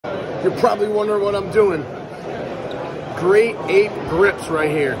You're probably wondering what I'm doing. Great APE grips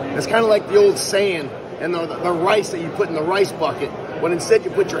right here. It's kind of like the old saying and the rice that you put in the rice bucket, but instead you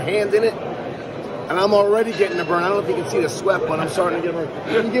put your hand in it. And I'm already getting the burn. I don't know if you can see the sweat, but I'm starting to get a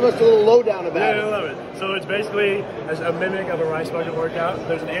burn. You can give us a little lowdown about it. Yeah, I love it. So it's basically a mimic of a rice bucket workout.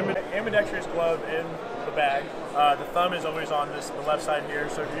 There's an ambidextrous glove in the bag. The thumb is always on the left side here.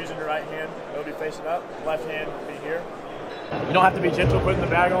 So if you're using your right hand, it'll be facing up. Left hand will be here. You don't have to be gentle putting the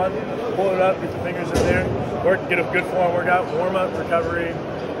bag on. Pull it up, get your fingers in there. Get a good form workout, warm up, recovery,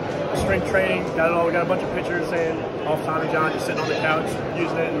 strength training. Got it all. We got a bunch of pictures saying off Tommy John just sitting on the couch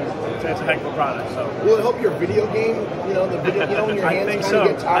using it, and it's a heck of a product. So will it help your video game? You know, the video. You know, when your hands kind of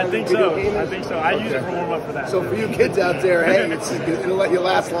get tired of video gaming? I think so. I use it for warm up for that. So for you kids out there, hey, it'll let you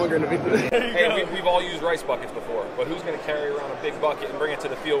last longer in the video. Hey, we've all used rice buckets before, but who's going to carry around a big bucket and bring it to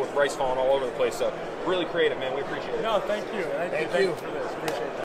the field with rice falling all over the place? So really creative, man. We appreciate it. No, thank you. Thank you for this. Appreciate that.